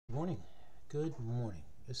Morning. Good morning.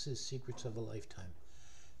 This is Secrets of a Lifetime.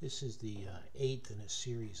 This is the 8th in a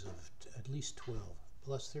series of at least 12.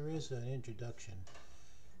 Plus there is an introduction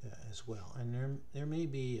as well. And there may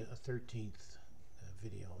be a 13th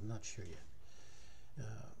video. I'm not sure yet.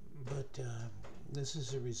 But this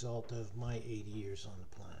is a result of my 80 years on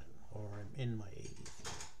the planet, or I'm in my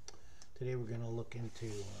 80th. Today we're going to look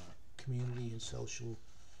into community and social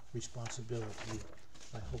responsibility.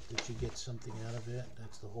 I hope that you get something out of it.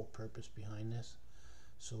 That's the whole purpose behind this.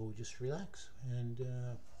 So just relax and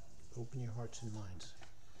open your hearts and minds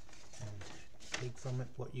and take from it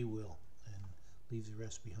what you will and leave the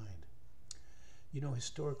rest behind. You know,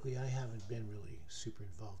 historically I haven't been really super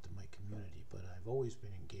involved in my community, but I've always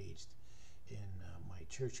been engaged in my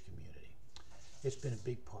church community. It's been a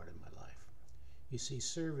big part of my life. You see,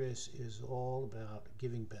 service is all about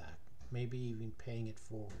giving back, maybe even paying it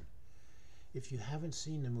forward. If you haven't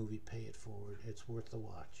seen the movie Pay It Forward, it's worth the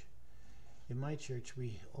watch. In my church,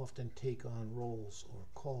 we often take on roles or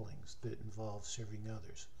callings that involve serving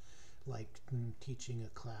others, like teaching a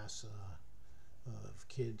class of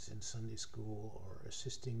kids in Sunday school, or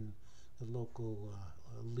assisting the local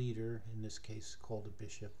leader, in this case called a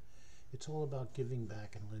bishop. It's all about giving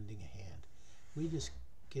back and lending a hand. We just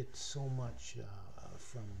get so much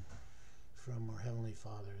from our Heavenly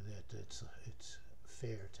Father that it's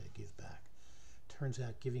fair to give back. Turns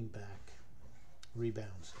out giving back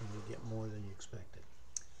rebounds and you get more than you expected.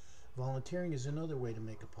 Volunteering is another way to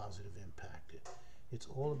make a positive impact. It's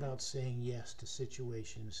all about saying yes to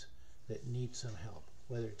situations that need some help,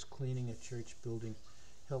 whether it's cleaning a church building,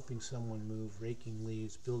 helping someone move, raking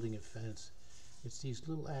leaves, building a fence. It's these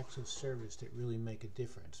little acts of service that really make a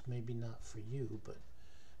difference. Maybe not for you,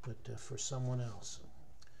 but for someone else.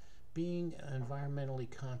 Being environmentally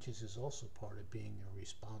conscious is also part of being a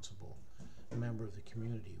responsible member of the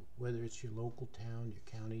community, whether it's your local town,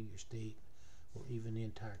 your county, your state, or even the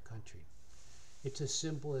entire country. It's as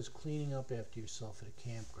simple as cleaning up after yourself at a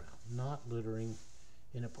campground, not littering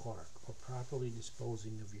in a park, or properly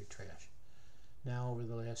disposing of your trash. Now, over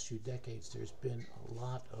the last few decades, there's been a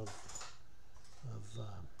lot of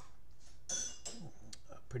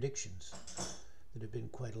predictions that have been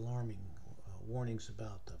quite alarming. Warnings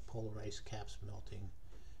about the polar ice caps melting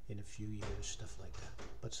in a few years, stuff like that.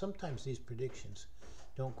 But sometimes these predictions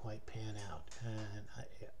don't quite pan out, and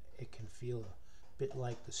it can feel a bit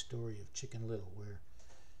like the story of Chicken Little, where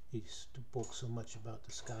he spoke so much about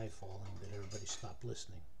the sky falling that everybody stopped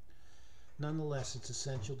listening. Nonetheless, it's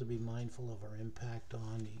essential to be mindful of our impact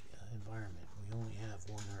on the environment. We only have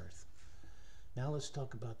one Earth. Now let's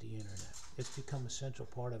talk about the internet. It's become a central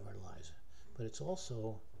part of our lives, but it's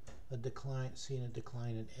also seen a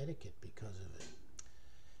decline in etiquette because of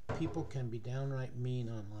it. People can be downright mean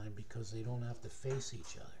online because they don't have to face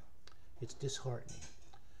each other. It's disheartening.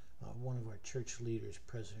 One of our church leaders,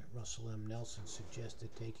 President Russell M. Nelson,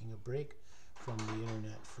 suggested taking a break from the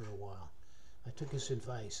internet for a while. I took his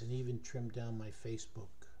advice and even trimmed down my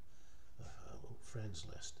Facebook friends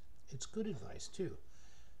list. It's good advice too.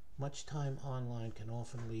 Much time online can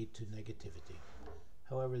often lead to negativity.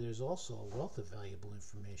 However, there's also a wealth of valuable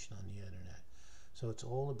information on the internet, so it's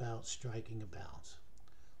all about striking a balance.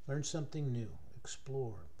 Learn something new,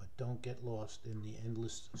 explore, but don't get lost in the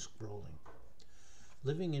endless scrolling.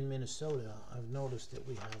 Living in Minnesota, I've noticed that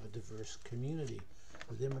we have a diverse community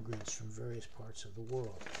with immigrants from various parts of the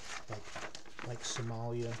world, like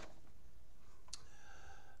Somalia,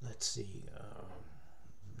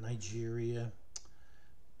 Nigeria,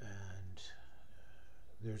 and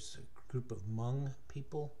there's a group of Hmong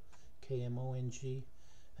people, K-M-O-N-G,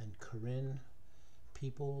 and Karen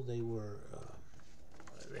people. They were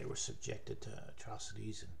subjected to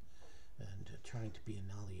atrocities and trying to be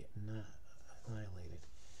annihilated.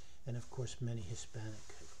 And of course many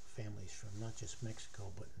Hispanic families from not just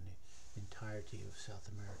Mexico but in the entirety of South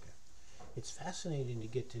America. It's fascinating to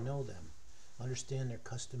get to know them, understand their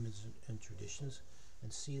customs and traditions,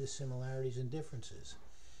 and see the similarities and differences.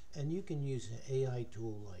 And you can use an AI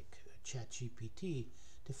tool like ChatGPT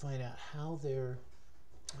to find out how their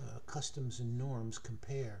customs and norms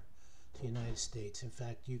compare to the United States. In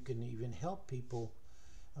fact, you can even help people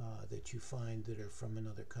that you find that are from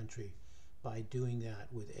another country by doing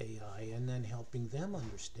that with AI and then helping them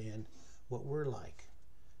understand what we're like.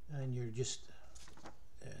 And you're just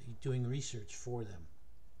doing research for them.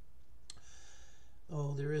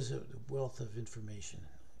 Oh, there is a wealth of information.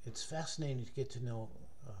 It's fascinating to get to know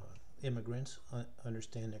immigrants,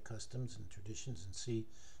 understand their customs and traditions, and see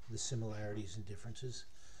the similarities and differences.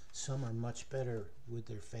 Some are much better with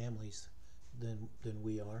their families than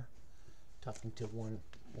we are. Talking to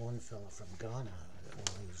one fella from Ghana,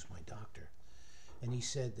 well, he was my doctor, And he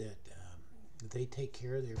said that they take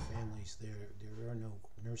care of their families. There are no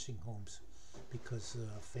nursing homes because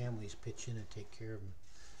families pitch in and take care of them.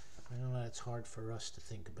 I know that's hard for us to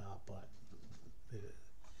think about, but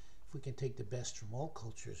if we can take the best from all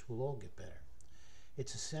cultures, we'll all get better.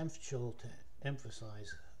 It's essential to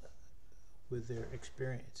emphasize with their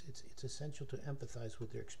experience. It's essential to empathize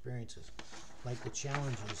with their experiences, like the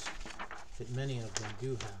challenges that many of them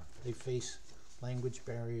do have. They face language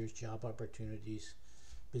barriers, job opportunities,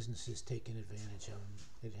 businesses taking advantage of them.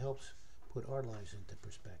 It helps put our lives into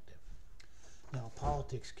perspective. Now,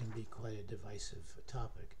 politics can be quite a divisive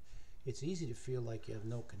topic. It's easy to feel like you have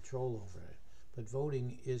no control over it, but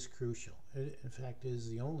voting is crucial. It, in fact, is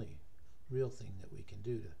the only real thing that we can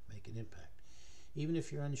do to make an impact. Even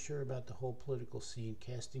if you're unsure about the whole political scene,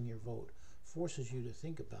 casting your vote forces you to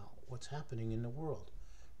think about what's happening in the world.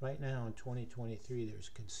 Right now in 2023, there's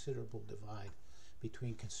considerable divide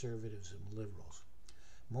between conservatives and liberals.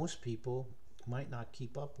 Most people might not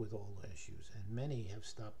keep up with all the issues, and many have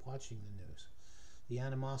stopped watching the news. The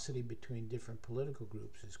animosity between different political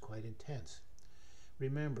groups is quite intense.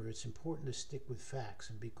 Remember, it's important to stick with facts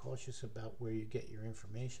and be cautious about where you get your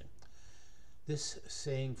information. This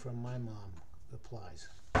saying from my mom applies.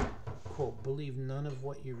 Quote, believe none of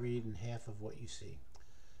what you read and half of what you see.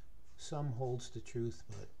 Some holds the truth,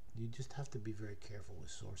 but you just have to be very careful with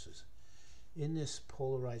sources. In this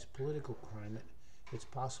polarized political climate, it's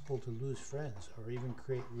possible to lose friends or even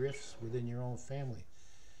create rifts within your own family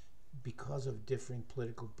because of differing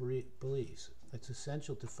political beliefs. It's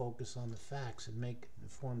essential to focus on the facts and make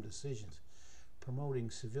informed decisions. Promoting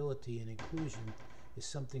civility and inclusion is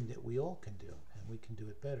something that we all can do, and we can do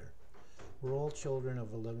it better. We're all children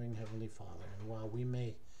of a loving Heavenly Father, and while we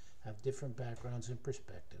may have different backgrounds and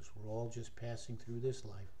perspectives, we're all just passing through this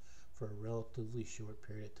life for a relatively short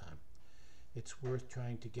period of time. It's worth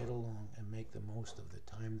trying to get along and make the most of the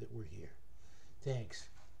time that we're here. Thanks.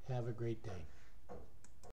 Have a great day.